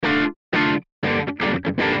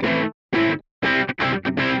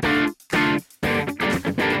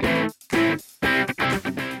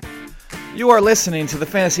You are listening to the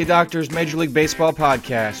Fantasy Doctors Major League Baseball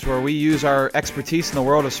podcast, where we use our expertise in the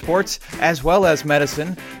world of sports as well as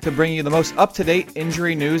medicine to bring you the most up-to-date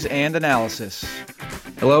injury news and analysis.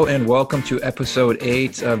 Hello and welcome to episode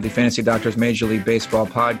 8 of the Fantasy Doctors Major League Baseball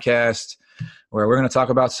podcast, where we're going to talk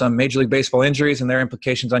about some Major League Baseball injuries and their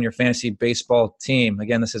implications on your fantasy baseball team.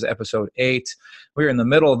 Again, this is episode 8. We're in the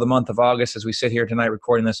middle of the month of August as we sit here tonight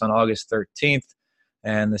recording this on August 13th.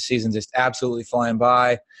 And the season's just absolutely flying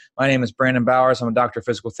by. My name is Brandon Bowers. I'm a doctor of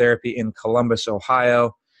physical therapy in Columbus,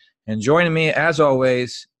 Ohio. And joining me, as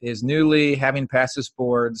always, is newly having passed his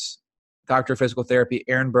boards, doctor of physical therapy,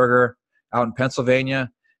 Aaron Berger, out in Pennsylvania.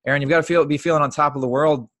 Aaron, you've got to be feeling on top of the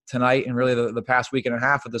world tonight and really the past week and a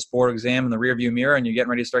half with this board exam in the rearview mirror, and you're getting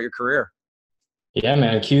ready to start your career. Yeah,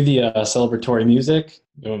 man. Cue the celebratory music.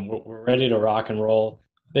 We're ready to rock and roll.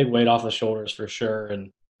 Big weight off the shoulders for sure.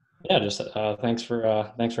 And yeah, just thanks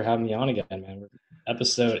for having me on again, man.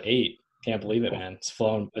 Episode 8, can't believe it, man. It's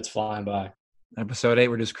flying by. Episode 8,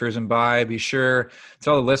 we're just cruising by. Be sure to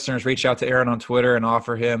tell the listeners, reach out to Aaron on Twitter and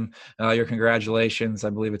offer him your congratulations.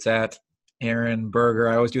 I believe it's at Aaron Berger.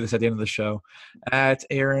 I always do this at the end of the show. At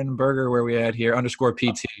Aaron Berger, where we at here,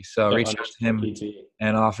 _PT. So reach out to him PT.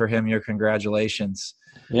 And offer him your congratulations.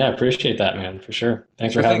 Yeah, I appreciate that, man, for sure.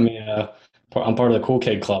 Thanks for having me. I'm part of the Cool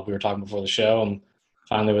Kid Club. We were talking before the show. I'm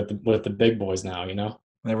finally with the big boys now, you know.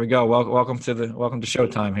 There we go. Welcome to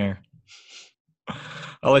Showtime here.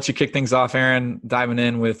 I'll let you kick things off, Aaron, diving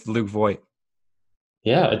in with Luke Voit.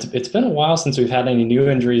 Yeah, it's been a while since we've had any new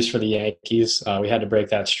injuries for the Yankees. We had to break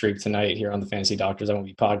that streak tonight here on the Fantasy Doctors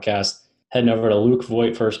MLB podcast. Heading over to Luke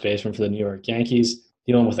Voit, first baseman for the New York Yankees,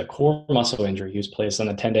 dealing with a core muscle injury. He was placed on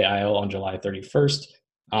a 10-day IL on July 31st.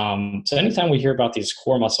 So anytime we hear about these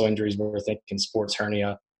core muscle injuries, we're thinking sports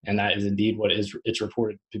hernia, and that is indeed what it's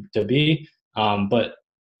reported to be.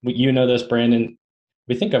 But you know this, Brandon.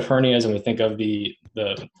 We think of hernias and we think of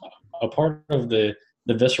a part of the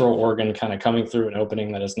visceral organ kind of coming through an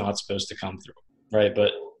opening that is not supposed to come through, right?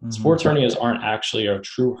 But sports hernias aren't actually a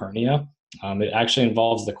true hernia. It actually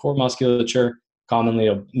involves the core musculature, commonly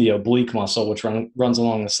the oblique muscle, which runs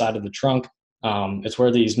along the side of the trunk. It's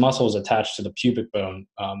where these muscles attach to the pubic bone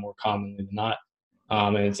more commonly than not.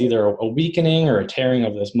 And it's either a weakening or a tearing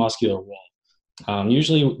of this muscular wall.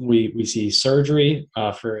 Usually we see surgery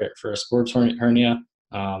for a sports hernia.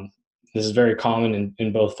 This is very common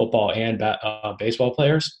in both football and baseball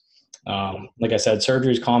players. Like I said,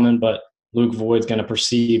 surgery is common, but Luke Voit's going to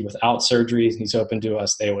proceed without surgery. He's hoping to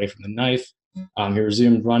stay away from the knife. He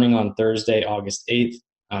resumed running on Thursday, August 8th.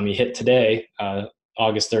 He hit today,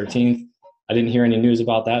 August 13th. I didn't hear any news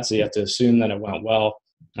about that, so you have to assume that it went well.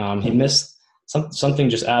 He missed something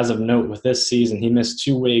just as of note with this season. He missed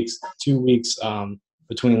 2 weeks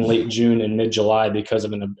between late June and mid-July because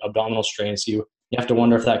of an abdominal strain. So you have to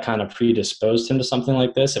wonder if that kind of predisposed him to something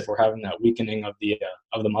like this, if we're having that weakening of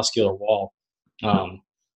the muscular wall. And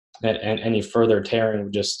any further tearing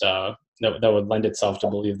would just that would lend itself to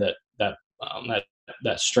believe that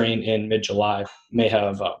strain in mid-July may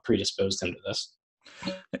have predisposed him to this.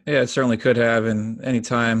 Yeah, it certainly could have. And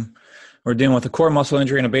anytime we're dealing with a core muscle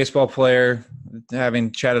injury in a baseball player,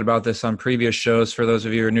 having chatted about this on previous shows for those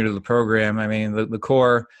of you who are new to the program, I mean, the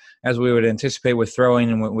core, as we would anticipate with throwing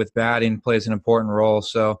and with batting, plays an important role.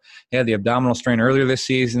 So he had the abdominal strain earlier this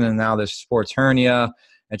season and now this sports hernia.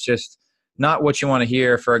 It's just not what you want to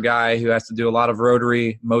hear for a guy who has to do a lot of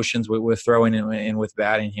rotary motions with throwing and with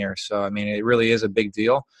batting here. So, I mean, it really is a big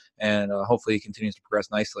deal, and hopefully he continues to progress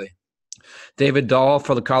nicely. David Dahl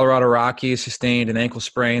for the Colorado Rockies sustained an ankle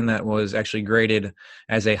sprain that was actually graded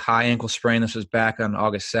as a high ankle sprain. This was back on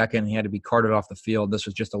August 2nd. He had to be carted off the field. This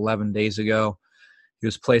was just 11 days ago. He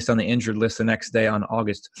was placed on the injured list the next day on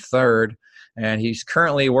August 3rd, and he's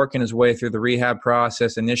currently working his way through the rehab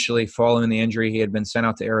process. Initially, following the injury, he had been sent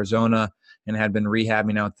out to Arizona and had been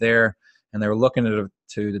rehabbing out there, and they were looking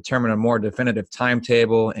to determine a more definitive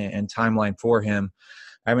timetable and timeline for him.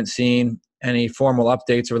 I haven't seen any formal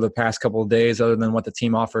updates over the past couple of days other than what the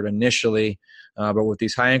team offered initially. But with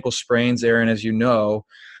these high ankle sprains, Aaron, as you know,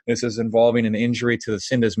 this is involving an injury to the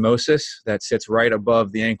syndesmosis that sits right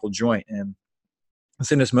above the ankle joint. And the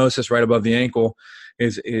syndesmosis right above the ankle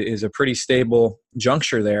is a pretty stable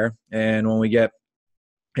juncture there. And when we get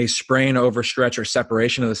a sprain, overstretch, or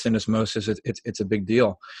separation of the syndesmosis, it's a big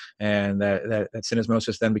deal. And that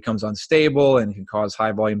syndesmosis then becomes unstable and can cause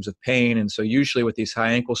high volumes of pain. And so usually with these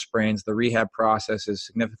high ankle sprains, the rehab process is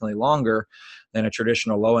significantly longer than a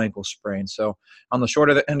traditional low ankle sprain. So on the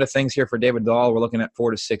shorter end of things here for David Dahl, we're looking at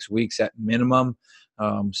 4 to 6 weeks at minimum.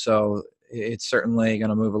 So it's certainly going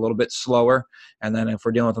to move a little bit slower. And then if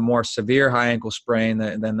we're dealing with a more severe high ankle sprain,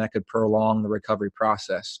 then that could prolong the recovery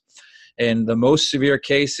process. In the most severe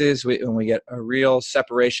cases, when we get a real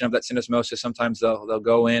separation of that syndesmosis, sometimes they'll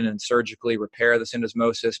go in and surgically repair the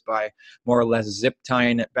syndesmosis by more or less zip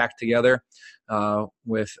tying it back together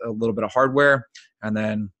with a little bit of hardware, and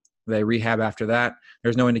then they rehab after that.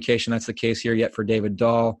 There's no indication that's the case here yet for David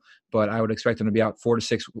Dahl, but I would expect him to be out 4 to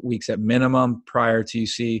 6 weeks at minimum prior to you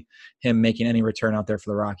see him making any return out there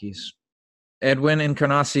for the Rockies. Edwin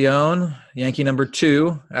Encarnacion, Yankee number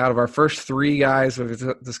 2. Out of our first 3 guys we've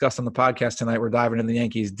discussed on the podcast tonight, we're diving into the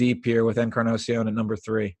Yankees deep here with Encarnacion at number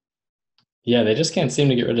 3. Yeah, they just can't seem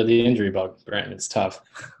to get rid of the injury bug, Brent. It's tough.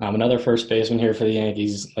 Another first baseman here for the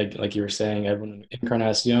Yankees, like you were saying, Edwin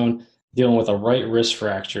Encarnacion, dealing with a right wrist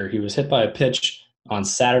fracture. He was hit by a pitch on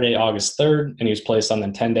Saturday, August 3rd, and he was placed on the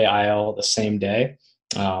 10-day IL the same day.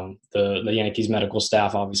 The Yankees medical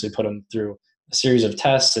staff obviously put him through a series of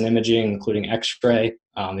tests and imaging, including X-ray.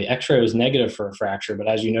 The X-ray was negative for a fracture, but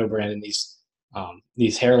as you know, Brandon,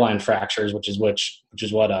 these hairline fractures, which is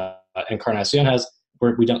what Encarnacion has,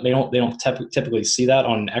 they don't typically see that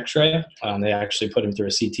on an X-ray. They actually put him through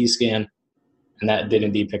a CT scan, and that did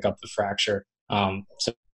indeed pick up the fracture.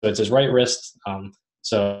 So it's his right wrist.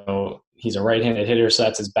 So he's a right-handed hitter, so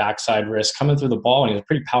that's his backside wrist coming through the ball, and he's a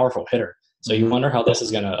pretty powerful hitter. So you wonder how this is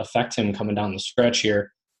going to affect him coming down the stretch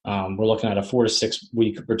here. We're looking at a 4 to 6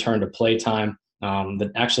 week return to play time.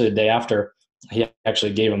 The day after, he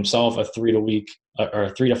actually gave himself a 3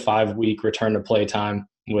 to 5 week return to play time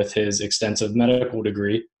with his extensive medical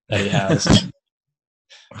degree that he has.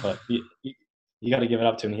 But you got to give it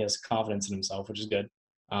up to him. He has confidence in himself, which is good.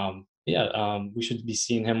 We should be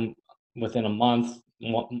seeing him within a month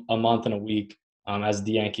and a week, as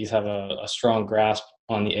the Yankees have a strong grasp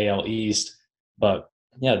on the AL East. But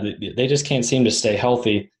yeah, they just can't seem to stay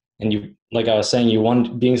healthy. And like I was saying,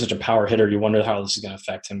 being such a power hitter, you wonder how this is going to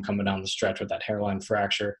affect him coming down the stretch with that hairline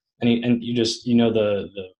fracture. And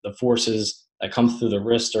the forces that come through the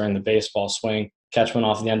wrist during the baseball swing, catch one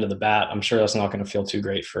off the end of the bat. I'm sure that's not going to feel too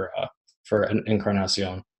great for an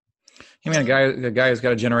Encarnacion. I mean, a guy who's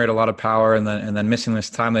got to generate a lot of power, and then missing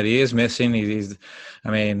this time that he is missing. He's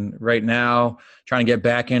right now trying to get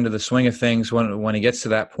back into the swing of things when he gets to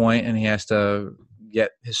that point, and he has to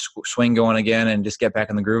get his swing going again and just get back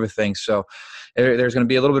in the groove of things. So there's going to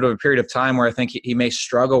be a little bit of a period of time where I think he may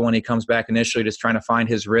struggle when he comes back initially, just trying to find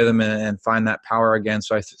his rhythm and find that power again.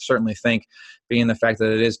 So I certainly think, being the fact that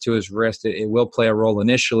it is to his wrist, it will play a role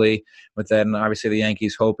initially. But then obviously the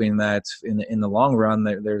Yankees hoping that in the long run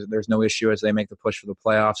there's no issue as they make the push for the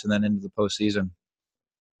playoffs and then into the postseason.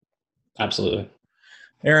 Absolutely.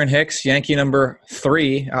 Aaron Hicks, Yankee number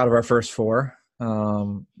 3 out of our first 4.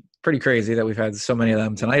 Pretty crazy that we've had so many of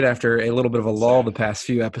them tonight after a little bit of a lull the past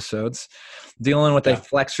few episodes. Dealing with a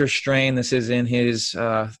flexor strain. This is in his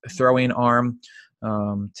throwing arm.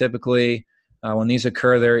 Typically, when these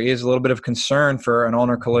occur, there is a little bit of concern for an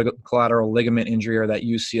ulnar collateral ligament injury or that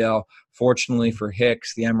UCL. Fortunately for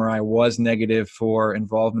Hicks, the MRI was negative for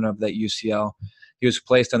involvement of that UCL. He was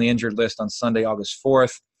placed on the injured list on Sunday, August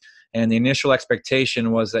 4th, and the initial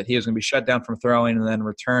expectation was that he was going to be shut down from throwing and then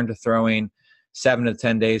return to throwing 7 to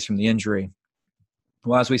 10 days from the injury.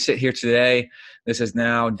 Well, as we sit here today, this is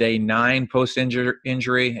now day 9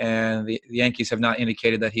 post-injury, and the Yankees have not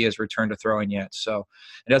indicated that he has returned to throwing yet. So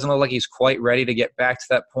it doesn't look like he's quite ready to get back to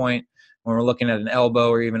that point. When we're looking at an elbow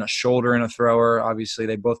or even a shoulder in a thrower, obviously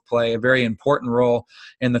they both play a very important role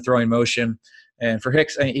in the throwing motion. And for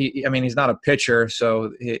Hicks, he's not a pitcher,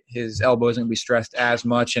 so his elbow isn't going to be stressed as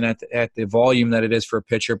much and at the volume that it is for a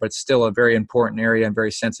pitcher, but still a very important area and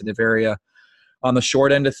very sensitive area. On the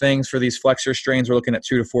short end of things, for these flexor strains, we're looking at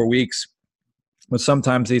 2 to 4 weeks, but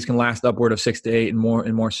sometimes these can last upward of 6 to 8 in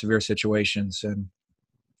more severe situations. And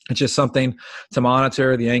it's just something to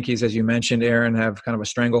monitor. The Yankees, as you mentioned, Aaron, have kind of a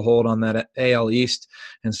stranglehold on that AL East,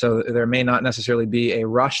 and so there may not necessarily be a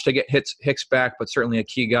rush to get Hicks back, but certainly a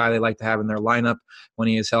key guy they like to have in their lineup. When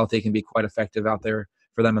he is healthy, can be quite effective out there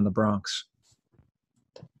for them in the Bronx.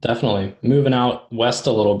 Definitely. Moving out west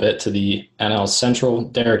a little bit to the NL Central,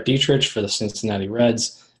 Derek Dietrich for the Cincinnati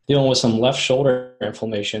Reds, dealing with some left shoulder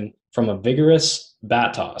inflammation from a vigorous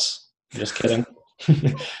bat toss. Just kidding.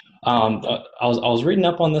 I was reading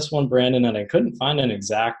up on this one, Brandon, and I couldn't find an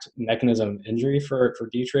exact mechanism of injury for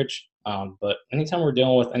Dietrich. But anytime we're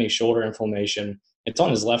dealing with any shoulder inflammation, it's on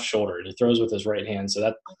his left shoulder, and he throws with his right hand.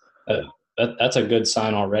 So that's a good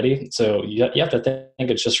sign already. So you have to think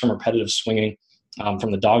it's just from repetitive swinging.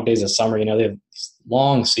 From the dog days of summer, they have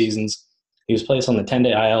long seasons. He was placed on the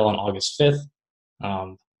 10-day IL on August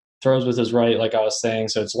 5th. Throws with his right, like I was saying,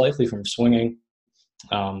 so it's likely from swinging.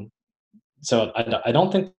 So I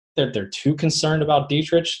don't think that they're too concerned about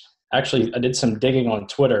Dietrich. Actually, I did some digging on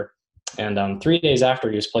Twitter, And 3 days after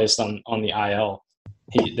he was placed on the IL,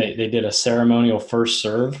 they did a ceremonial first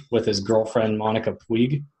serve with his girlfriend, Monica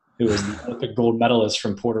Puig, who was the Olympic gold medalist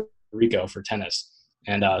from Puerto Rico for tennis.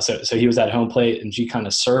 And so he was at home plate, and she kind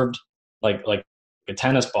of served like a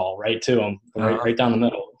tennis ball right to him, right down the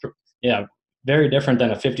middle. Yeah, very different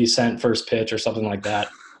than a 50-cent first pitch or something like that.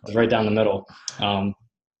 It was right down the middle.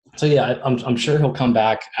 So yeah, I'm sure he'll come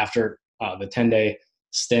back after the 10-day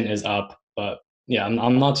stint is up. But yeah,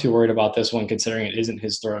 I'm not too worried about this one, considering it isn't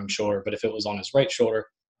his throwing shoulder. But if it was on his right shoulder,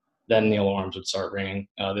 then the alarms would start ringing.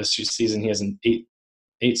 This season, he has an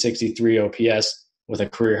 863 OPS with a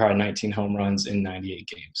career high 19 home runs in 98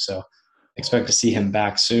 games. So expect to see him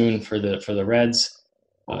back soon for the Reds.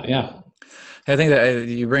 Yeah. I think that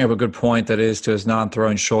you bring up a good point, that is to his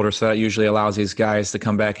non-throwing shoulder. So that usually allows these guys to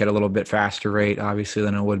come back at a little bit faster rate, obviously,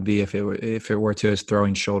 than it would be if it were to his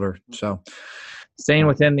throwing shoulder. So staying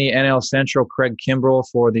within the NL Central, Craig Kimbrel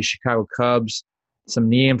for the Chicago Cubs. Some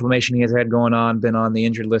knee inflammation he has had going on, been on the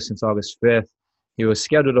injured list since August 5th. He was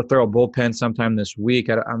scheduled to throw a bullpen sometime this week.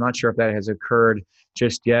 I'm not sure if that has occurred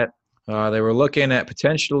just yet. They were looking at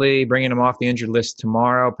potentially bringing him off the injured list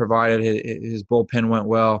tomorrow, provided his bullpen went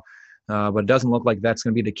well. But it doesn't look like that's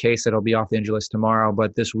going to be the case, that he'll be off the injured list tomorrow.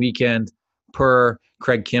 But this weekend, per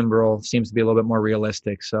Craig Kimbrel, seems to be a little bit more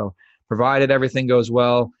realistic. So provided everything goes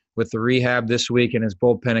well with the rehab this week and his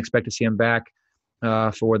bullpen, expect to see him back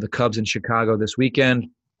for the Cubs in Chicago this weekend.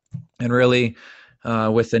 And really,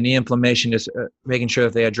 with the knee inflammation, just making sure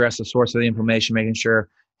that they address the source of the inflammation, making sure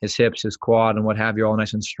his hips, his quad, and what have you all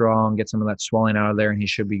nice and strong, get some of that swelling out of there, and he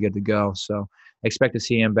should be good to go. So expect to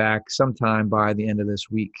see him back sometime by the end of this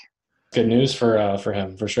week. Good news for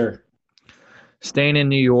him, for sure. Staying in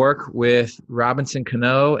New York with Robinson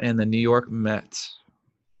Cano and the New York Mets.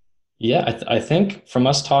 Yeah, I think from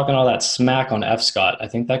us talking all that smack on F. Scott, I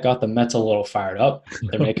think that got the Mets a little fired up.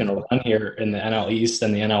 They're making a run here in the NL East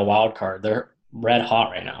and the NL wild card. They're red hot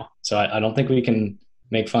right now. So I don't think we can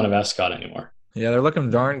make fun of F. Scott anymore. Yeah, they're looking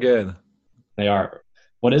darn good. They are.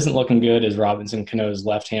 What isn't looking good is Robinson Cano's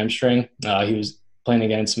left hamstring. He was playing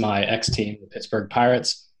against my ex-team, the Pittsburgh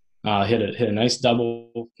Pirates. Hit a nice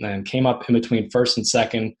double and came up in between first and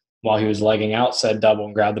second while he was legging out said double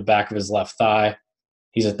and grabbed the back of his left thigh.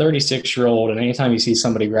 He's a 36-year-old, and anytime you see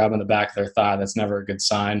somebody grabbing the back of their thigh, that's never a good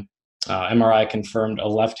sign. MRI confirmed a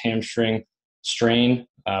left hamstring strain.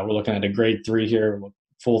 We're looking at a grade 3 here,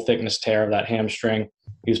 full thickness tear of that hamstring.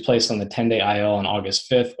 He was placed on the 10-day IL on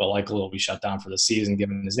August 5th, but likely will be shut down for the season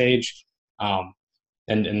given his age. And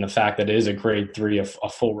the fact that it is a grade 3, a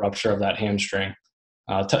full rupture of that hamstring.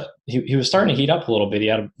 He was starting to heat up a little bit. He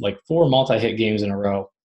had like 4 multi-hit games in a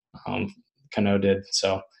row, Cano did.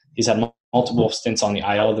 So he's had multiple stints on the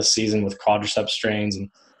IL this season with quadriceps strains, and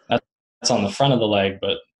that's on the front of the leg.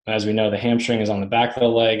 But as we know, the hamstring is on the back of the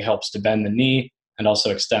leg, helps to bend the knee and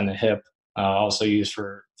also extend the hip, also used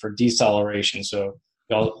for deceleration. So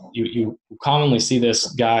you commonly see this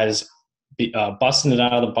guys busting it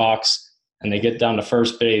out of the box, and they get down to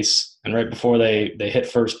first base, and right before they hit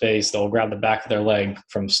first base, they'll grab the back of their leg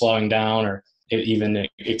from slowing down or even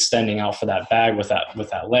extending out for that bag with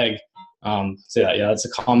that leg. So yeah, that's a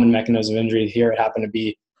common mechanism of injury. Here it happened to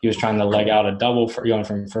be he was trying to leg out a double for going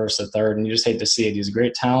from first to third, and you just hate to see it. He's a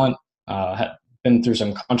great talent, been through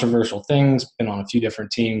some controversial things, been on a few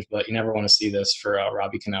different teams, but you never want to see this for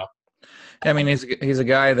Robbie Cano. I mean, he's a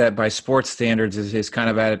guy that by sports standards is kind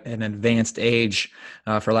of at an advanced age,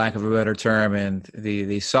 for lack of a better term, and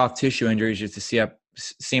the soft tissue injuries just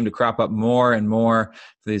seem to crop up more and more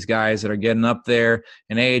for these guys that are getting up there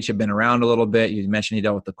in age, have been around a little bit. You mentioned he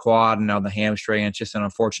dealt with the quad and now the hamstring, and it's just an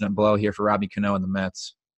unfortunate blow here for Robbie Cano and the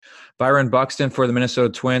Mets. Byron Buxton for the Minnesota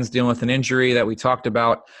Twins, dealing with an injury that we talked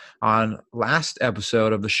about on last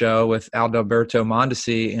episode of the show with Aldalberto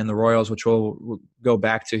Mondesi and the Royals, which we'll go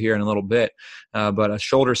back to here in a little bit. But a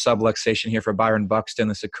shoulder subluxation here for Byron Buxton.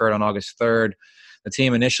 This occurred on August 3rd. The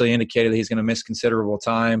team initially indicated that he's going to miss considerable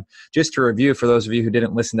time. Just to review, for those of you who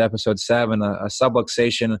didn't listen to episode 7, a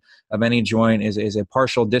subluxation of any joint is a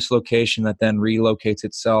partial dislocation that then relocates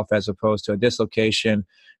itself, as opposed to a dislocation.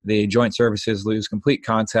 The joint surfaces lose complete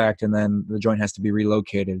contact, and then the joint has to be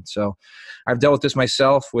relocated. So I've dealt with this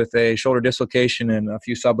myself with a shoulder dislocation and a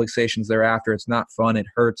few subluxations thereafter. It's not fun. It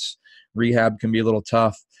hurts. Rehab can be a little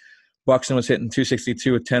tough. Buxton was hitting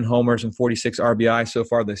 .262 with 10 homers and 46 RBI so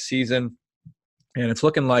far this season. And it's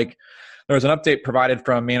looking like there was an update provided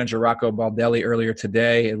from manager Rocco Baldelli earlier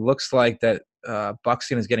today. It looks like that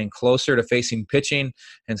Buxton is getting closer to facing pitching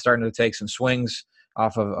and starting to take some swings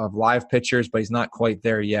off of live pitchers, but he's not quite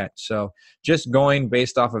there yet. So just going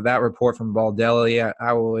based off of that report from Baldelli,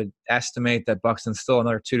 I would estimate that Buxton's still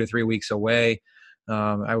another 2 to 3 weeks away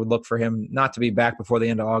I would look for him not to be back before the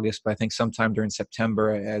end of August, but I think sometime during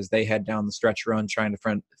September as they head down the stretch run trying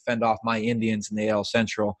to fend off my Indians in the AL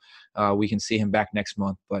Central. We can see him back next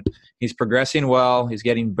month. But he's progressing well. He's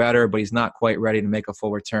getting better, but he's not quite ready to make a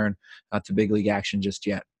full return to big league action just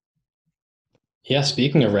yet. Yeah,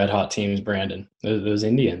 speaking of red-hot teams, Brandon, those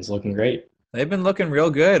Indians looking great. They've been looking real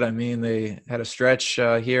good. I mean, they had a stretch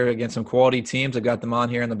here against some quality teams. I got them on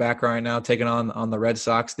here in the background right now, taking on the Red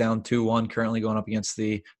Sox, down 2-1, currently going up against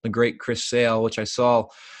the great Chris Sale, which I saw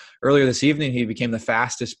earlier this evening. He became the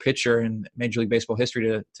fastest pitcher in Major League Baseball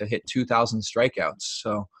history to hit 2,000 strikeouts.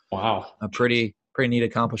 So, wow, a pretty neat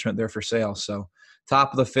accomplishment there for Sale. So,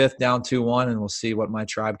 top of the fifth, down 2-1, and we'll see what my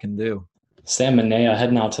tribe can do. Sam Manaea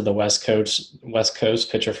heading out to the West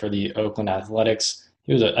Coast, pitcher for the Oakland Athletics.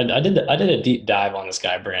 I did a deep dive on this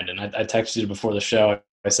guy, Brandon. I texted you before the show.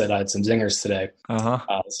 I said I had some zingers today.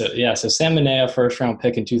 So Sam Manaea, first round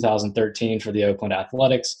pick in 2013 for the Oakland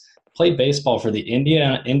Athletics. Played baseball for the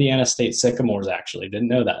Indiana State Sycamores, actually. Didn't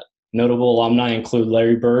know that. Notable alumni include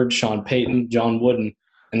Larry Bird, Sean Payton, John Wooden,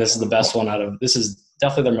 and this is the best one this is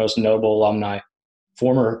definitely their most notable alumni,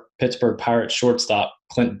 former Pittsburgh Pirates shortstop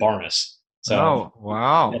Clint Barnes. So, oh,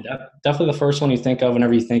 wow. Yeah, definitely the first one you think of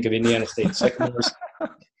whenever you think of Indiana State Sycamores.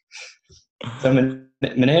 So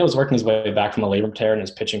Manaea was working his way back from a labrum tear in his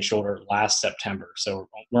pitching shoulder last September. So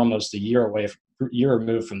we're almost a year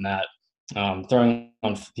removed from that.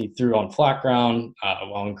 He threw on flat ground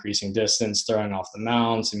while increasing distance, throwing off the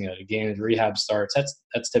mound, simulated games, rehab starts.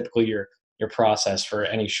 That's typically your process for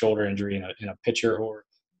any shoulder injury in a pitcher or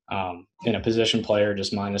in a position player,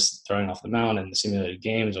 just minus throwing off the mound and the simulated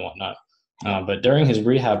games and whatnot. But during his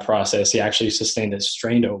rehab process, he actually sustained a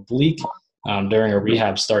strained oblique during a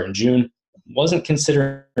rehab start in June. Wasn't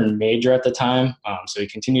considered major at the time, so he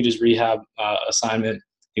continued his rehab assignment.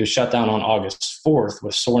 He was shut down on August 4th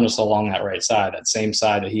with soreness along that right side, that same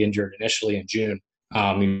side that he injured initially in June.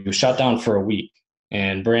 He was shut down for a week.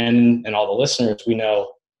 And Brandon and all the listeners, we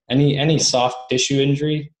know any soft tissue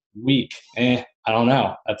injury, week, I don't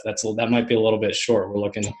know. That might be a little bit short. We're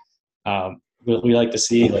looking. We like to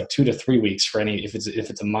see like 2 to 3 weeks for if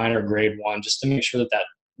it's a minor grade 1, just to make sure that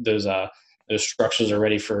those structures are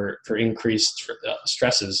ready for increased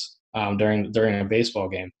stresses during a baseball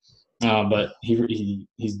game. But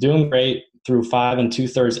he's doing great through 5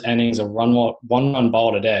 2/3 innings of one run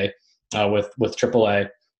ball today with AAA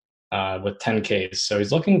with 10 Ks. So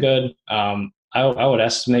he's looking good. I would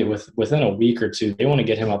estimate within a week or two they want to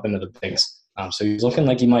get him up into the bigs. So he's looking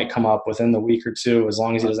like he might come up within the week or two, as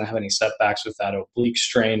long as he doesn't have any setbacks with that oblique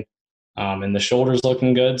strain. And the shoulder's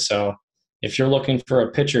looking good. So if you're looking for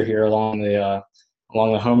a pitcher here along the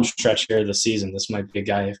home stretch here of the season, this might be a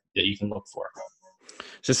guy that you can look for.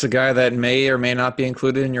 Is this a guy that may or may not be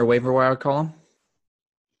included in your waiver wire column?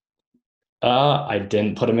 I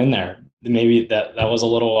didn't put him in there. Maybe that was a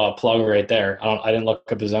little plug right there. I didn't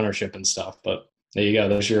look up his ownership and stuff, but there you go.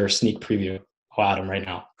 There's your sneak preview. I'll add him right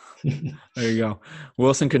now. There you go.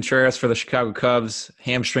 Wilson Contreras for the Chicago Cubs,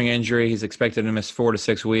 hamstring injury. He's expected to miss 4 to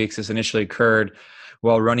 6 weeks. This initially occurred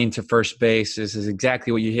while running to first base. This is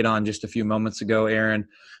exactly what you hit on just a few moments ago, Aaron.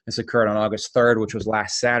 This occurred on August 3rd, which was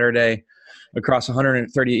last Saturday. Across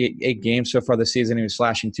 138 games so far this season, he was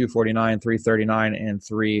slashing .249, .339, and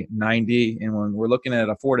 .390. And when we're looking at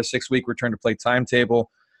a 4 to 6 week return to play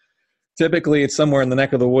timetable, typically it's somewhere in the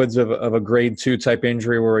neck of the woods of a grade 2 type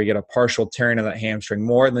injury where we get a partial tearing of that hamstring,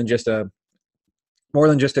 more than just a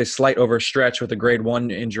slight overstretch with a grade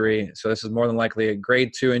 1 injury. So this is more than likely a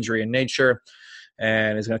grade 2 injury in nature,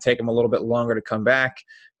 and it's going to take him a little bit longer to come back.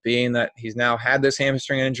 Being that he's now had this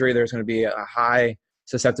hamstring injury, there's going to be a high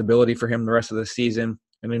susceptibility for him the rest of the season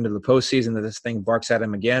and into the postseason that this thing barks at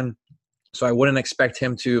him again. So I wouldn't expect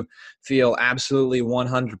him to feel absolutely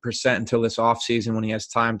 100% until this offseason, when he has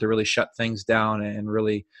time to really shut things down and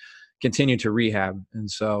really continue to rehab. And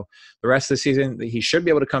so the rest of the season, he should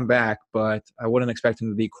be able to come back, but I wouldn't expect him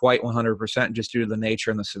to be quite 100% just due to the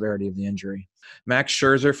nature and the severity of the injury. Max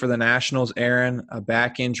Scherzer for the Nationals, Aaron, a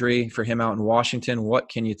back injury for him out in Washington. What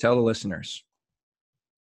can you tell the listeners?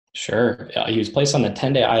 Sure. He was placed on the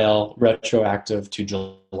 10-day IL retroactive to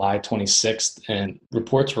July 26th, and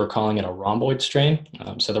reports were calling it a rhomboid strain.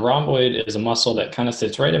 So the rhomboid is a muscle that kind of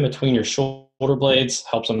sits right in between your shoulder blades,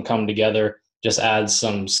 helps them come together, just adds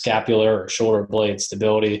some scapular or shoulder blade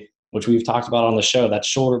stability, which we've talked about on the show. That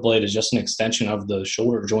shoulder blade is just an extension of the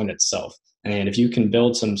shoulder joint itself. And if you can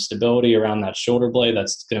build some stability around that shoulder blade,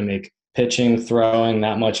 that's going to make pitching, throwing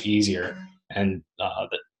that much easier. And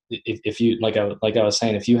if you, like I was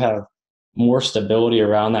saying, if you have more stability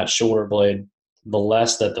around that shoulder blade, the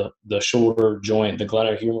less that the shoulder joint, the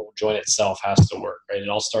glenohumeral joint itself has to work, right? It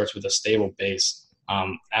all starts with a stable base.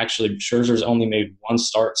 Actually, Scherzer's only made one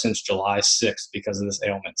start since July 6th because of this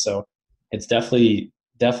ailment. So it's definitely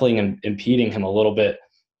impeding him a little bit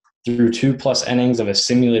through 2+ innings of a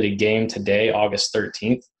simulated game today, August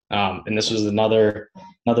 13th. And this was I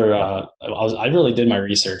really did my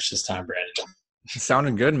research this time, Brandon. It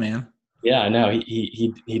sounded good, man. Yeah, no,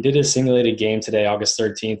 he did his simulated game today, August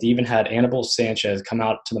 13th. He even had Anibal Sanchez come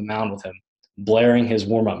out to the mound with him, blaring his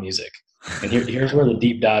warm-up music. And here's where the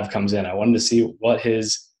deep dive comes in. I wanted to see what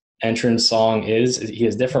his entrance song is. He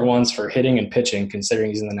has different ones for hitting and pitching,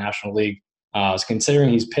 considering he's in the National League.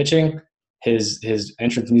 Considering he's pitching, his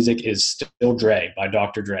entrance music is Still Dre by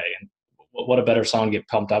Dr. Dre. And what a better song to get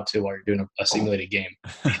pumped up to while you're doing a simulated game.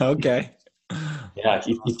 Okay. Yeah,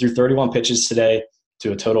 he threw 31 pitches today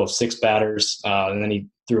to a total of 6 batters, and then he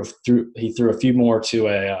threw a few more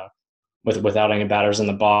to without any batters in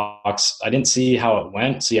the box. I didn't see how it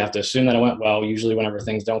went, so you have to assume that it went well. Usually whenever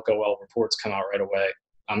things don't go well, reports come out right away.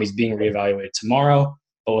 He's being reevaluated tomorrow,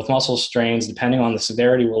 but with muscle strains, depending on the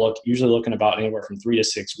severity, we're usually looking about anywhere from 3 to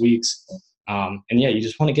 6 weeks. And yeah, you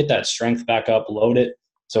just want to get that strength back up, load it,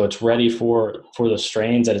 so it's ready for the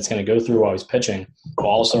strains that it's going to go through while he's pitching, while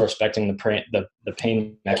also respecting the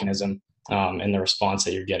pain mechanism and the response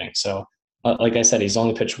that you're getting. So, like I said, he's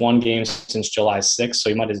only pitched 1 game since July 6th, so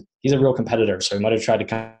he's a real competitor. So he might have tried to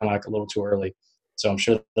come back a little too early. So I'm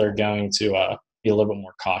sure they're going to be a little bit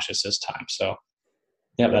more cautious this time. So,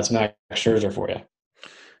 yeah, that's Max Scherzer for you.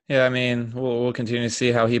 Yeah, I mean, we'll continue to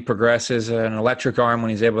see how he progresses. An electric arm when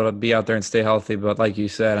he's able to be out there and stay healthy. But like you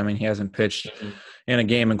said, I mean, he hasn't pitched in a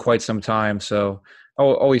game in quite some time. So it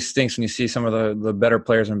always stinks when you see some of the better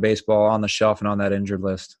players in baseball on the shelf and on that injured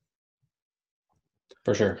list.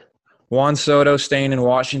 For sure. Juan Soto staying in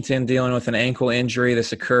Washington, dealing with an ankle injury.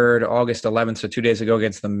 This occurred August 11th, so 2 days ago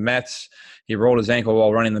against the Mets. He rolled his ankle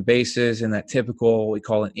while running the bases in that typical, we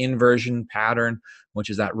call an inversion pattern, which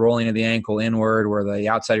is that rolling of the ankle inward where the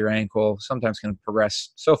outside of your ankle sometimes can progress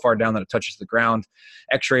so far down that it touches the ground.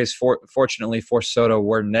 X-rays, fortunately for Soto,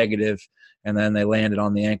 were negative, and then they landed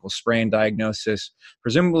on the ankle sprain diagnosis.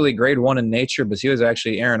 Presumably grade 1 in nature, but he was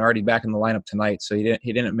actually, Aaron, already back in the lineup tonight, so he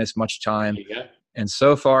didn't miss much time. And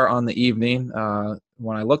so far on the evening,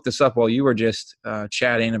 when I looked this up while you were just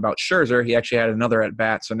chatting about Scherzer, he actually had another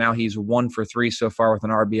at-bat. So now he's 1 for 3 so far with an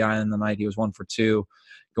RBI in the night. He was 1 for 2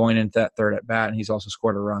 going into that third at-bat, and he's also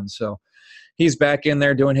scored a run. So he's back in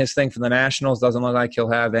there doing his thing for the Nationals. Doesn't look like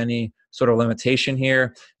he'll have any sort of limitation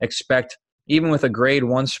here. Expect, even with a grade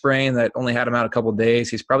 1 sprain that only had him out a couple of days,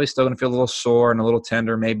 he's probably still going to feel a little sore and a little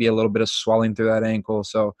tender, maybe a little bit of swelling through that ankle.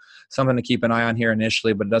 So something to keep an eye on here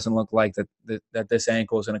initially, but it doesn't look like that this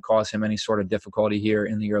ankle is going to cause him any sort of difficulty here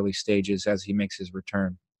in the early stages as he makes his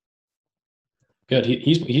return. Good.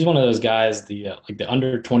 He's one of those guys, the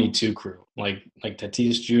under 22 crew, like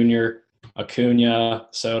Tatis Jr., Acuna,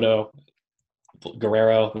 Soto,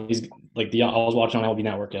 Guerrero. He's I was watching on MLB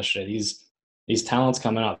Network yesterday. These talents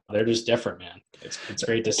coming up, they're just different, man. It's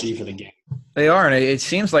great to see for the game. They are, and it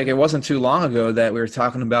seems like it wasn't too long ago that we were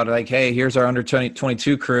talking about, like, hey, here's our under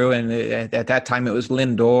 22 crew, and at that time it was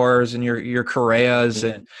Lindors and your Correas,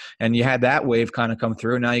 and you had that wave kind of come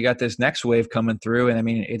through. Now you got this next wave coming through, and I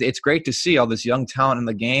mean, it's great to see all this young talent in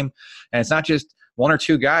the game, and it's not just 1 or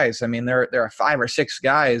 2 guys. I mean, there are 5 or 6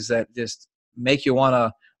 guys that just make you want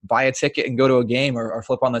to buy a ticket and go to a game or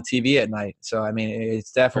flip on the TV at night. So, I mean,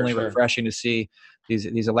 it's definitely refreshing to see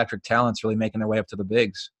these electric talents really making their way up to the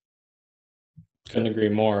bigs. Couldn't agree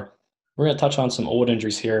more. We're going to touch on some old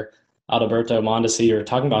injuries here. Aldalberto, Mondesi, you were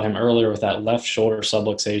talking about him earlier with that left shoulder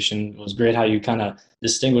subluxation. It was great how you kind of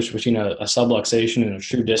distinguished between a subluxation and a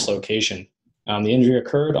true dislocation. The injury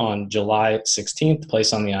occurred on July 16th,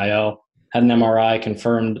 placed on the IL, had an MRI,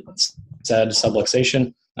 confirmed said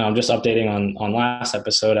subluxation. Just updating on last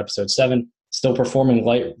episode 7, still performing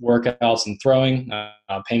light workouts and throwing.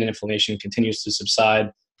 Pain and inflammation continues to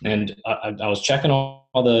subside. And I was checking all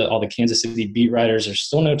the Kansas City beat writers. There's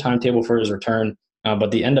still no timetable for his return, but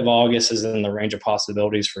the end of August is in the range of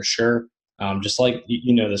possibilities for sure. Just like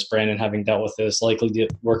you know this, Brandon, having dealt with this, likely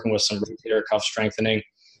working with some rotator cuff strengthening,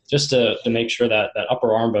 just to make sure that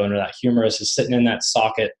upper arm bone or that humerus is sitting in that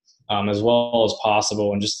socket as well as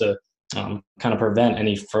possible, and just to kind of prevent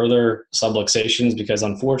any further subluxations, because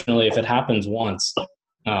unfortunately, if it happens once,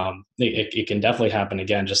 it can definitely happen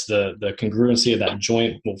again. Just the congruency of that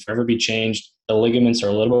joint will forever be changed. The ligaments are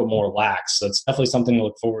a little bit more lax, so it's definitely something to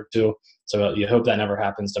look forward to. So you hope that never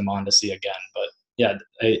happens to Mondesi again. But yeah,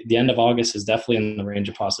 the end of August is definitely in the range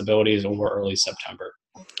of possibilities, or early September.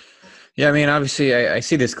 Yeah, I mean, obviously, I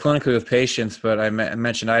see this clinically with patients, but I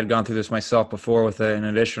mentioned I had gone through this myself before with an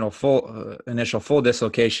additional initial full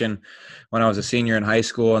dislocation when I was a senior in high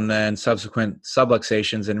school, and then subsequent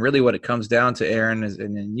subluxations. And really, what it comes down to, Aaron, is,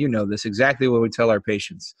 and you know this, exactly what we tell our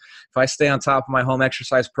patients. If I stay on top of my home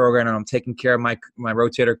exercise program and I'm taking care of my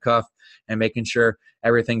rotator cuff and making sure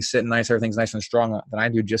everything's sitting nice, everything's nice and strong, then I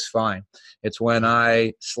do just fine. It's when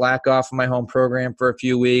I slack off of my home program for a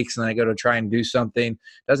few weeks and I go to try and do something,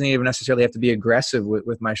 doesn't even necessarily have to be aggressive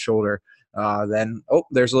with my shoulder, then,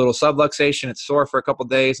 there's a little subluxation. It's sore for a couple of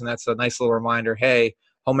days, and that's a nice little reminder, hey,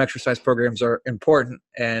 home exercise programs are important,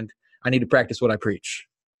 and I need to practice what I preach.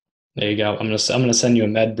 There you go. I'm gonna send you a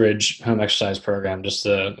MedBridge home exercise program just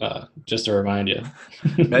to remind you.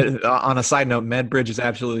 On a side note, MedBridge is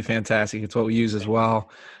absolutely fantastic. It's what we use as well,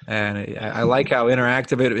 and I like how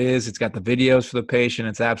interactive it is. It's got the videos for the patient.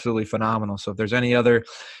 It's absolutely phenomenal. So if there's any other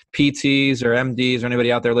PTs or MDs or anybody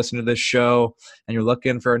out there listening to this show and you're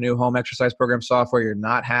looking for a new home exercise program software, you're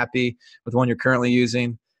not happy with the one you're currently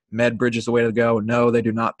using, MedBridge is the way to go. No, they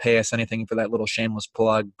do not pay us anything for that little shameless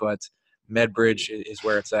plug, but MedBridge is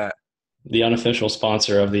where it's at. The unofficial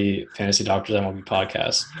sponsor of the Fantasy Doctors MLB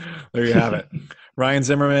podcast. There you have it. Ryan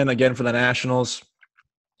Zimmerman, again for the Nationals.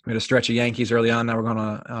 We had a stretch of Yankees early on. Now we're going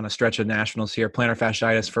on a stretch of Nationals here. Plantar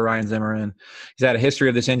fasciitis for Ryan Zimmerman. He's had a history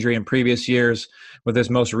of this injury in previous years. With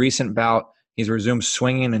his most recent bout, he's resumed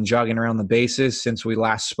swinging and jogging around the bases since we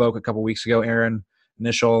last spoke a couple weeks ago, Aaron.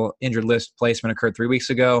 Initial injured list placement occurred 3 weeks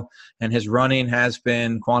ago, and his running has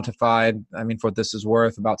been quantified, for what this is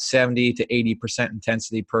worth, about 70 to 80%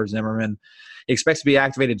 intensity per Zimmerman. He expects to be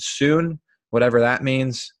activated soon, whatever that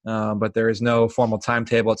means, but there is no formal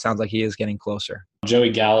timetable. It sounds like he is getting closer. Joey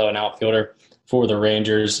Gallo, an outfielder for the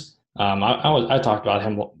Rangers. I talked about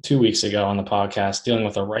him 2 weeks ago on the podcast, dealing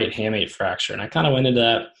with a right hamate fracture, and I kind of went into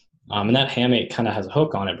that. And that hamate kind of has a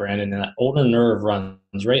hook on it, Brandon, and that ulnar nerve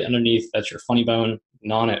runs right underneath. That's your funny bone.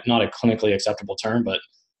 Not a clinically acceptable term, but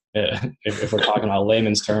if we're talking about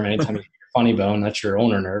layman's term, anytime you hear funny bone, that's your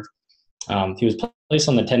ulnar nerve. He was placed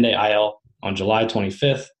on the 10-day IL on July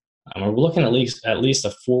 25th. We're looking at least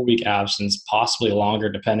a 4-week absence, possibly longer,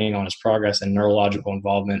 depending on his progress and neurological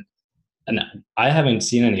involvement. And I haven't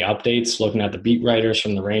seen any updates looking at the beat writers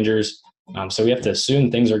from the Rangers, so we have to assume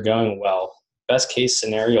things are going well. Best case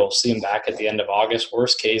scenario, we'll see him back at the end of August.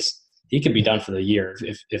 Worst case, he could be done for the year.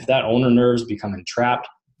 If that ulnar nerve's become entrapped,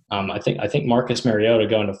 I think Marcus Mariota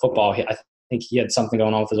going to football, I think he had something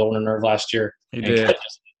going on with his ulnar nerve last year. He did.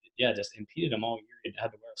 Just impeded him all year. He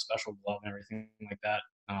had to wear a special glove and everything like that.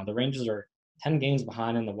 The Rangers are 10 games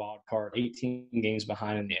behind in the wild card, 18 games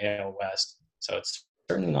behind in the AL West. So it's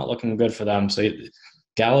certainly not looking good for them. So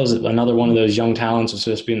Gallo's another one of those young talents who's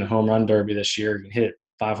supposed to be in the home run derby this year. He can hit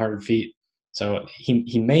 500 feet. So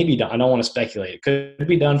he may be done. I don't want to speculate. It could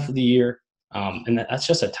be done for the year, and that's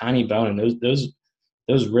just a tiny bone. And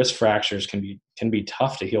those wrist fractures can be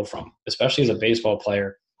tough to heal from, especially as a baseball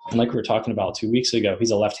player. And like we were talking about 2 weeks ago,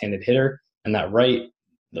 he's a left-handed hitter, and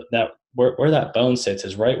where that bone sits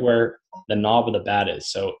is right where the knob of the bat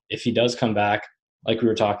is. So if he does come back, like we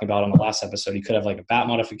were talking about on the last episode, he could have like a bat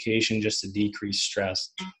modification just to decrease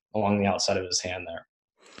stress along the outside of his hand there.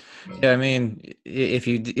 Yeah, if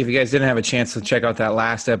you guys didn't have a chance to check out that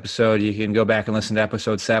last episode, you can go back and listen to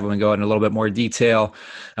episode 7 and go into a little bit more detail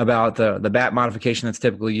about the bat modification that's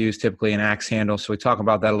typically used, typically an axe handle. So we talk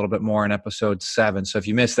about that a little bit more in episode 7. So if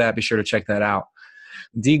you missed that, be sure to check that out.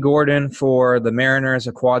 D. Gordon for the Mariners,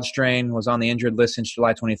 a quad strain, was on the injured list since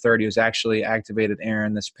July 23rd. He was actually activated,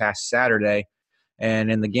 Aaron, this past Saturday.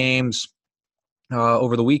 And in the games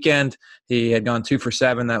over the weekend, he had gone 2 for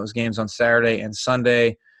 7. That was games on Saturday and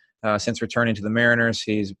Sunday. Since returning to the Mariners,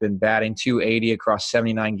 he's been batting .280 across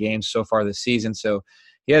 79 games so far this season. So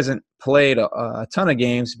he hasn't played a ton of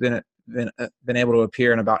games. Been able to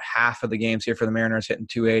appear in about half of the games here for the Mariners, hitting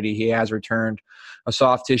 .280. He has returned a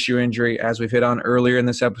soft tissue injury, as we've hit on earlier in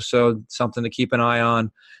this episode. Something to keep an eye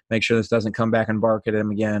on. Make sure this doesn't come back and bark at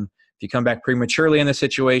him again. If you come back prematurely in this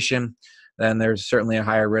situation, then there's certainly a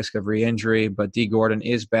higher risk of re-injury. But D. Gordon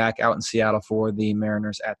is back out in Seattle for the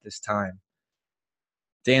Mariners at this time.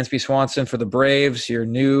 Dansby, Swanson for the Braves, your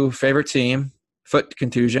new favorite team. Foot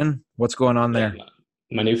contusion. What's going on there?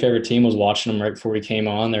 My new favorite team was watching them right before we came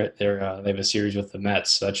on. They have a series with the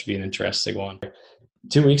Mets, so that should be an interesting one.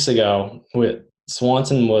 2 weeks ago,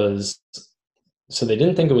 Swanson so they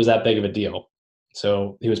didn't think it was that big of a deal.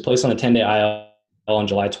 So he was placed on a 10-day IL on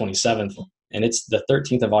July 27th, and it's the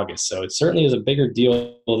 13th of August. So it certainly is a bigger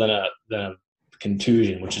deal than a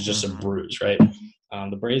contusion, which is just a bruise, right?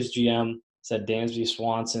 The Braves GM said Dansby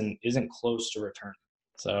Swanson isn't close to returning.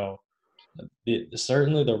 So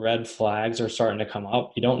certainly the red flags are starting to come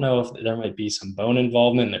up. You don't know if there might be some bone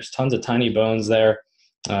involvement. There's tons of tiny bones there.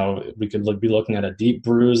 We could be looking at a deep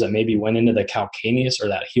bruise that maybe went into the calcaneus or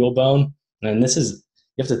that heel bone. And this is,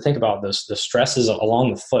 you have to think about this, the stresses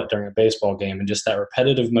along the foot during a baseball game and just that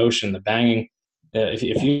repetitive motion, the banging. If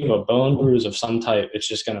you have a bone bruise of some type, it's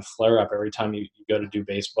just going to flare up every time you go to do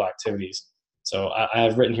baseball activities. So I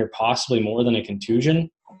have written here possibly more than a contusion.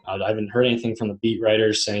 I haven't heard anything from the beat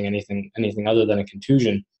writers saying anything other than a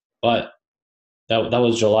contusion, but that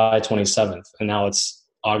was July 27th, and now it's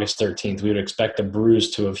August 13th. We would expect a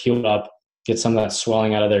bruise to have healed up, get some of that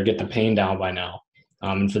swelling out of there, get the pain down by now.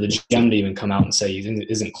 And for the GM to even come out and say he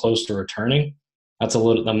isn't close to returning, that's a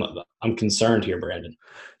little. I'm concerned here, Brandon.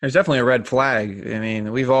 There's definitely a red flag. I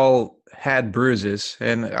mean, we've all had bruises,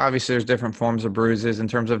 and obviously there's different forms of bruises in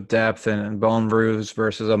terms of depth and bone bruise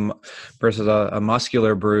versus a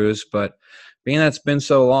muscular bruise. But being that it's been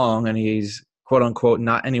so long and he's quote unquote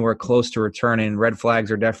not anywhere close to returning, red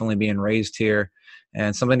flags are definitely being raised here.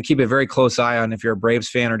 And something to keep a very close eye on if you're a Braves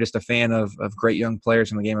fan or just a fan of great young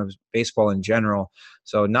players in the game of baseball in general.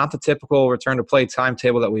 So not the typical return to play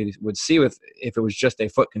timetable that we would see if it was just a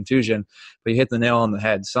foot contusion, but you hit the nail on the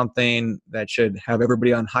head. Something that should have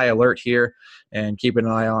everybody on high alert here and keep an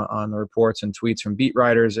eye on the reports and tweets from beat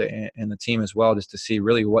writers and the team as well, just to see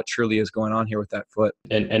really what truly is going on here with that foot.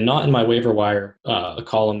 And not in my waiver wire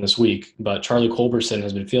column this week, but Charlie Culberson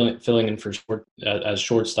has been filling in for as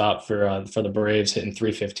shortstop for the Braves, hitting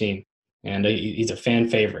 .315, and he's a fan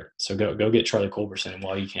favorite. So go get Charlie Culberson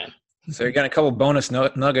while you can. So you're getting a couple bonus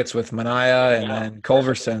nuggets with Manaea and then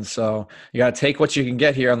Culverson. So you got to take what you can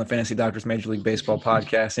get here on the Fantasy Doctors Major League Baseball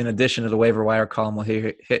podcast, in addition to the waiver wire column we'll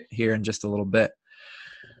hit here in just a little bit.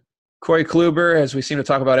 Corey Kluber, as we seem to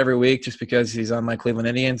talk about every week, just because he's on my Cleveland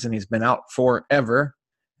Indians and he's been out forever,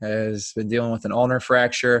 has been dealing with an ulnar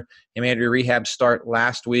fracture. He made a rehab start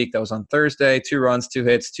last week. That was on Thursday. 2 runs, 2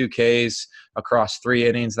 hits, 2 Ks across 3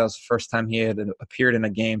 innings. That was the first time he had appeared in a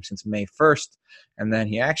game since May 1st. And then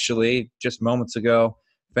he actually, just moments ago,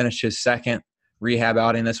 finished his second rehab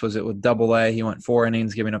outing. This was it with Double-A. He went 4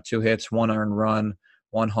 innings, giving up 2 hits, 1 earned run,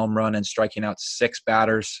 1 home run, and striking out 6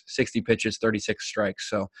 batters, 60 pitches, 36 strikes.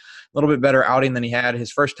 So a little bit better outing than he had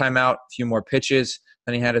his first time out, a few more pitches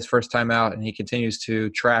than he had his first time out, and he continues to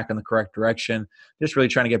track in the correct direction. Just really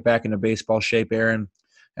trying to get back into baseball shape, Aaron,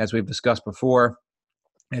 as we've discussed before.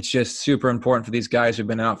 It's just super important for these guys who've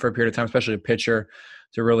been out for a period of time, especially a pitcher,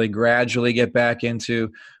 to really gradually get back into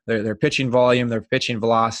their pitching volume, their pitching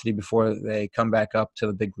velocity before they come back up to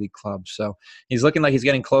the big league club. So he's looking like he's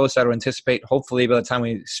getting close. I would anticipate hopefully by the time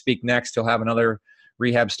we speak next, he'll have another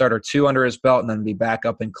rehab start or 2 under his belt and then be back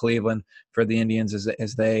up in Cleveland for the Indians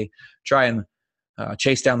as they try and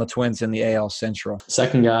chase down the Twins in the AL Central.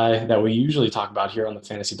 Second guy that we usually talk about here on the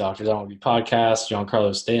Fantasy Doctors MLB podcast,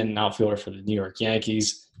 Giancarlo Stanton, outfielder for the New York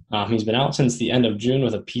Yankees. He's been out since the end of June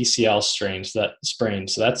with a PCL sprain.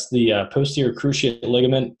 So that's the posterior cruciate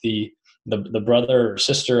ligament, the brother or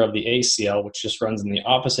sister of the ACL, which just runs in the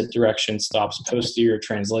opposite direction, stops posterior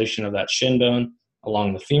translation of that shin bone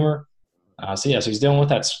along the femur. So he's dealing with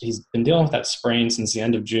that. He's been dealing with that sprain since the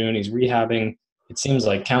end of June. He's rehabbing. It seems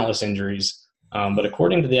like countless injuries. But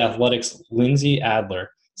according to the Athletics' Lindsey Adler,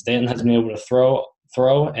 Stanton has been able to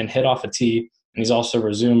throw and hit off a tee, and he's also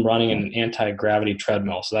resumed running an anti-gravity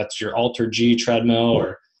treadmill. So that's your Alter G treadmill.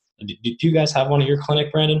 Or do you guys have one at your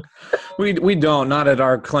clinic, Brandon? We don't, not at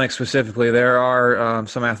our clinic specifically. There are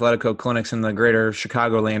some Athletico clinics in the greater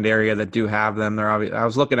Chicagoland area that do have them. I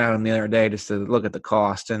was looking at them the other day just to look at the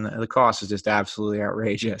cost, and the cost is just absolutely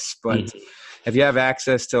outrageous. But if you have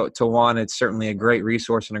access to one, it's certainly a great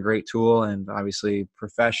resource and a great tool, and obviously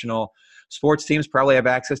professional sports teams probably have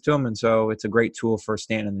access to them, and so it's a great tool for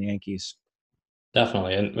Stanton and the Yankees.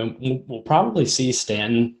 Definitely, and we'll probably see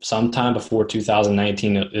Stanton sometime before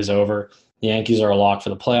 2019 is over. The Yankees are a lock for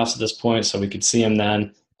the playoffs at this point, so we could see him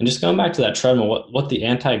then. And just going back to that treadmill, what the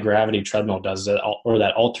anti-gravity treadmill does, or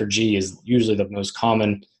that Alter G is usually the most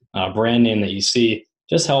common brand name that you see,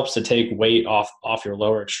 just helps to take weight off your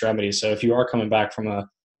lower extremities. So if you are coming back from an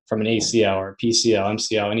ACL or PCL,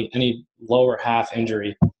 MCL, any lower half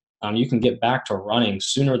injury, you can get back to running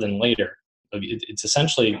sooner than later. It's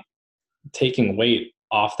essentially taking weight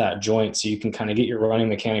off that joint so you can kind of get your running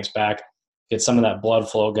mechanics back, get some of that blood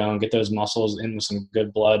flow going, get those muscles in with some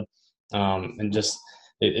good blood, and just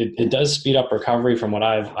it does speed up recovery from what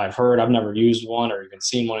I've heard. I've never used one or even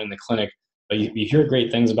seen one in the clinic, but you hear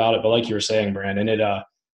great things about it. But like you were saying, Brandon,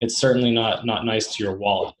 it's certainly not nice to your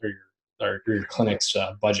wallet or your clinic's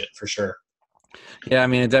budget for sure. Yeah, I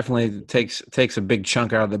mean, it definitely takes a big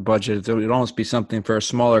chunk out of the budget. It would almost be something for a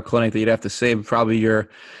smaller clinic that you'd have to save probably your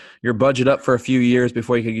your budget up for a few years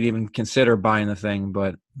before you could even consider buying the thing.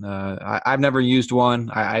 But I've never used one.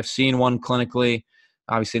 I've seen one clinically,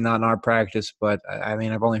 obviously not in our practice, but I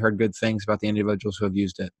mean, I've only heard good things about the individuals who have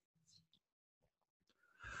used it.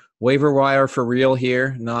 Waiver wire for real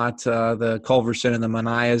here, not the Culverson and the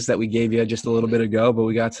Manaeas that we gave you just a little bit ago, but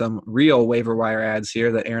we got some real waiver wire ads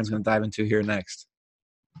here that Aaron's going to dive into here next.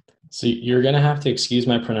 So you're going to have to excuse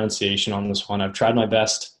my pronunciation on this one. I've tried my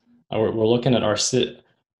best. We're looking at Aristides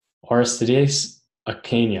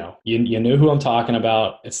Cano. You know who I'm talking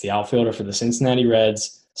about. It's the outfielder for the Cincinnati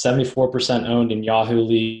Reds, 74% owned in Yahoo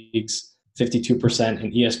leagues, 52%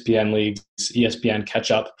 in ESPN leagues. ESPN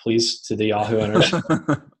catch up, please, to the Yahoo owners.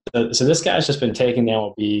 So this guy's just been taking the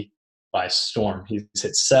MLB by storm. He's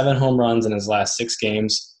hit 7 home runs in his last 6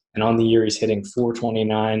 games, and on the year he's hitting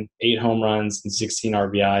 .429, 8 home runs, and 16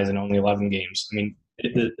 RBIs in only 11 games. I mean,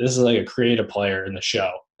 this is like a creative player in the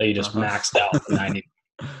show that you just maxed out for 90.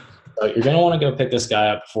 So you're going to want to go pick this guy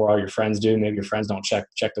up before all your friends do. Maybe your friends don't check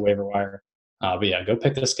the waiver wire. But yeah, go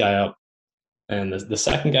pick this guy up. And the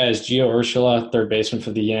second guy is Gio Urshela, third baseman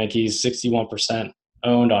for the Yankees, 61%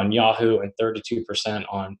 owned on Yahoo and 32%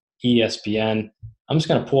 on ESPN. I'm just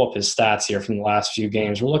going to pull up his stats here from the last few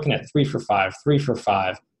games. We're looking at 3 for 5, 3 for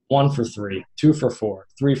 5, 1 for 3, 2 for 4,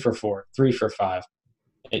 3 for 4, 3 for 5.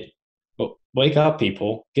 Wake up,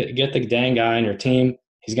 people. Get the dang guy on your team.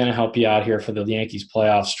 He's going to help you out here for the Yankees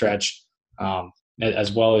playoff stretch,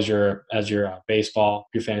 as well as your baseball,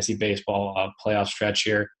 your fantasy baseball playoff stretch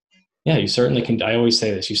here. Yeah, you certainly can. I always say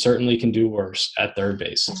this: you certainly can do worse at third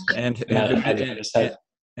base. And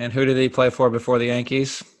who did he play for before the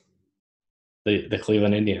Yankees? The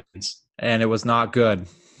Cleveland Indians. And it was not good.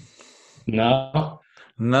 No.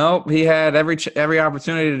 Nope, he had every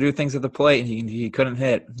opportunity to do things at the plate. He couldn't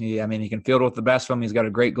hit. He can field with the best of them. He's got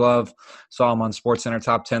a great glove. Saw him on SportsCenter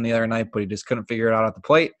Top 10 the other night, but he just couldn't figure it out at the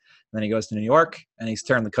plate. And then he goes to New York, and he's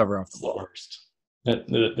tearing the cover off the ball.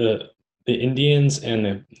 The Indians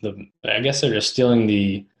and I guess they're just stealing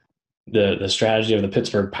the strategy of the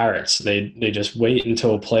Pittsburgh Pirates. They just wait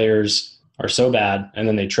until players are so bad, and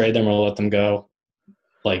then they trade them or let them go,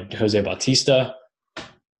 like Jose Bautista.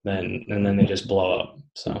 And then they just blow up.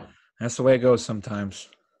 So that's the way it goes sometimes.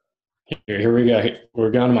 Here we go.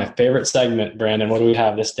 We're going to my favorite segment, Brandon. What do we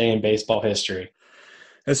have this day in baseball history?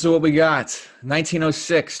 This is what we got.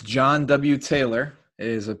 1906, John W. Taylor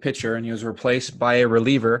is a pitcher, and he was replaced by a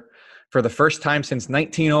reliever for the first time since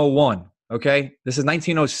 1901. Okay? This is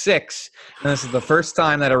 1906, and this is the first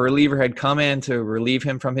time that a reliever had come in to relieve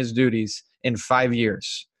him from his duties in 5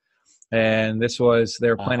 years. And they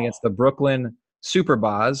were playing against the Brooklyn Super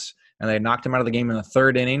Boz, and they knocked him out of the game in the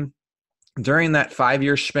 3rd inning. During that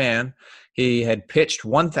 5-year span, he had pitched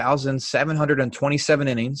 1,727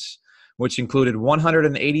 innings, which included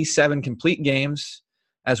 187 complete games,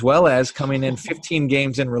 as well as coming in 15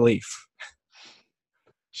 games in relief.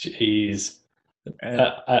 Jeez.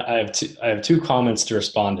 I have two comments to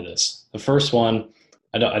respond to this. The first one,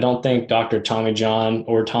 I don't think Dr. Tommy John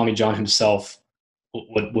or Tommy John himself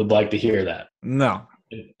would like to hear that. No.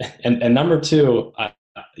 And number two,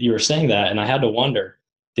 you were saying that, and I had to wonder,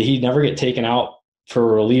 did he never get taken out for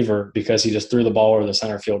a reliever because he just threw the ball over the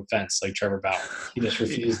center field fence like Trevor Bauer? He just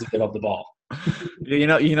refused to give up the ball.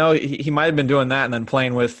 He might have been doing that and then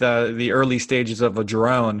playing with the early stages of a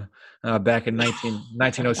drone back in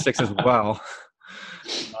 1906 as well.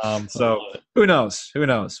 So who knows? Who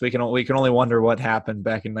knows? We can only wonder what happened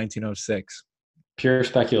back in 1906. Pure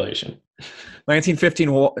speculation.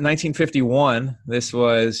 1951. This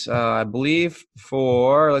was, I believe,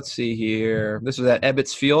 let's see here. This was at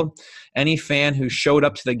Ebbets Field. Any fan who showed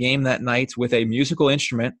up to the game that night with a musical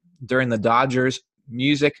instrument during the Dodgers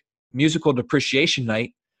musical depreciation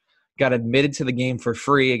night got admitted to the game for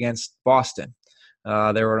free against Boston.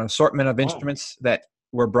 There were an assortment of instruments that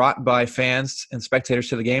were brought by fans and spectators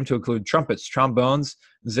to the game to include trumpets, trombones,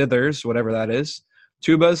 zithers, whatever that is,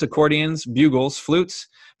 tubas, accordions, bugles, flutes,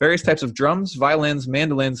 various types of drums, violins,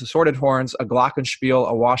 mandolins, assorted horns, a glockenspiel,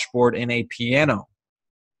 a washboard, and a piano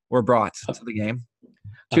were brought to the game.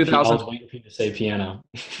 I was waiting for you to say piano.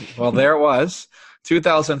 Well, there it was.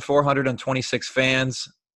 2,426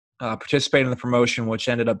 fans participated in the promotion, which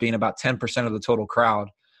ended up being about 10% of the total crowd.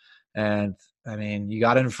 And, you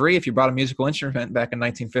got in free if you brought a musical instrument back in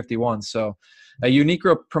 1951. So a unique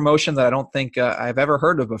promotion that I don't think I've ever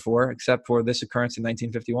heard of before, except for this occurrence in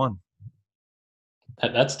 1951.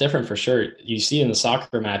 That's different for sure. You see in the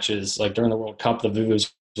soccer matches, like during the World Cup, the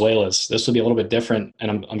vuvuzelas, this would be a little bit different,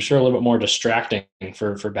 and I'm sure a little bit more distracting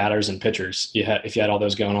for batters and pitchers if you had all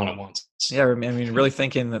those going on at once. Yeah, really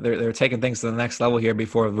thinking that they're taking things to the next level here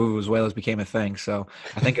before vuvuzelas became a thing. So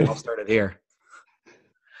I think it all started here.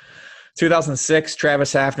 2006,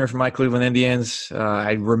 Travis Hafner from my Cleveland Indians.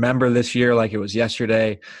 I remember this year like it was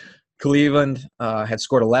yesterday. Cleveland had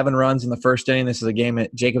scored 11 runs in the first inning. This is a game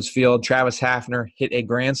at Jacobs Field. Travis Hafner hit a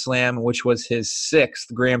grand slam, which was his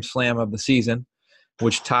sixth grand slam of the season,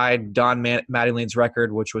 which tied Don Matteline's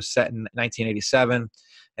record, which was set in 1987.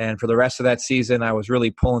 And for the rest of that season, I was really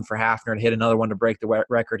pulling for Hafner to hit another one to break the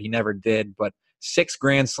record. He never did, but 6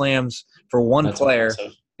 grand slams for one player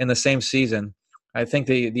impressive. In the same season. I think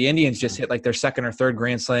the Indians just hit like their second or third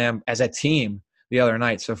grand slam as a team the other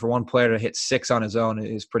night. So for one player to hit 6 on his own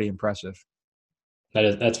is pretty impressive.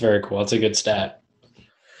 That's very cool. That's a good stat.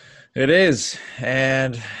 It is.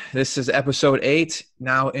 And this is episode 8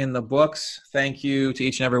 now in the books. Thank you to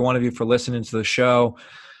each and every one of you for listening to the show.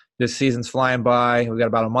 This season's flying by. We've got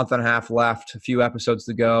about a month and a half left, a few episodes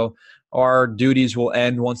to go. Our duties will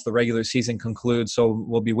end once the regular season concludes. So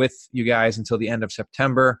we'll be with you guys until the end of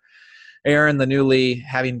September. Aaron, the newly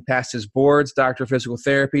having passed his boards, Doctor of Physical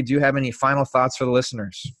Therapy, do you have any final thoughts for the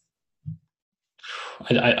listeners?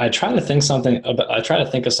 I try to think of something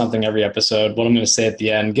every episode. What I'm going to say at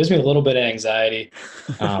the end gives me a little bit of anxiety.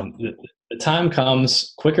 The time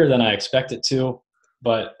comes quicker than I expect it to,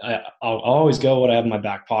 but I'll always go what I have in my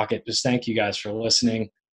back pocket. Just thank you guys for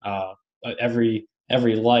listening. Every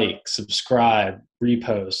like, subscribe,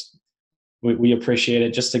 repost. We appreciate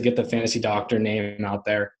it just to get the Fantasy Doctor name out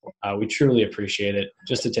there. We truly appreciate it.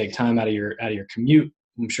 Just to take time out of your commute.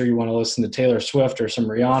 I'm sure you want to listen to Taylor Swift or some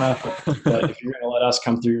Rihanna, but if you're going to let us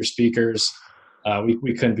come through your speakers,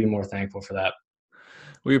 we couldn't be more thankful for that.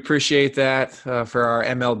 We appreciate that for our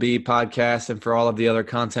MLB podcast and for all of the other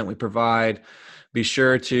content we provide. Be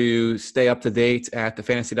sure to stay up to date at the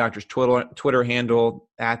Fantasy Doctor's Twitter handle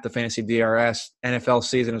at the Fantasy DRS. NFL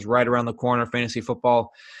season is right around the corner. Fantasy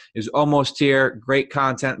football is almost here. Great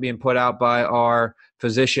content being put out by our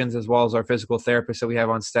physicians as well as our physical therapists that we have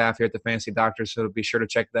on staff here at the Fantasy Doctor. So be sure to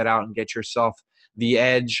check that out and get yourself the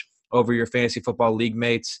edge over your fantasy football league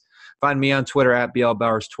mates. Find me on Twitter at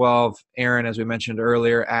BLBowers12. Aaron, as we mentioned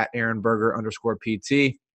earlier, at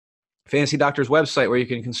AaronBurger_PT. Fantasy Doctor's website where you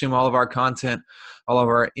can consume all of our content, all of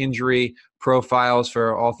our injury profiles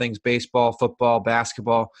for all things baseball, football,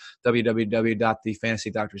 basketball,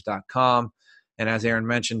 www.thefantasydoctors.com. And as Aaron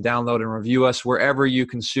mentioned, download and review us wherever you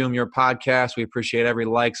consume your podcast. We appreciate every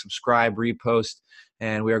like, subscribe, repost,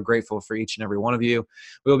 and we are grateful for each and every one of you.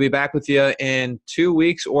 We'll be back with you in 2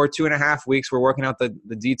 weeks or 2.5 weeks. We're working out the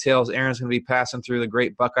details. Aaron's going to be passing through the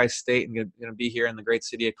great Buckeye State and going to be here in the great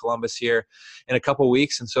city of Columbus here in a couple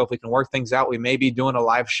weeks. And so if we can work things out, we may be doing a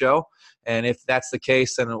live show. And if that's the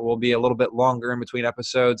case, then it will be a little bit longer in between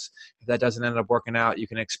episodes. If that doesn't end up working out, you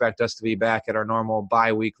can expect us to be back at our normal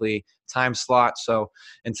bi-weekly time slot. So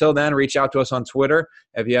until then, reach out to us on Twitter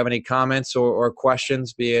if you have any comments or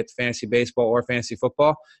questions, be it fantasy baseball or fantasy football.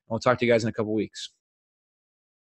 And we'll talk to you guys in a couple weeks.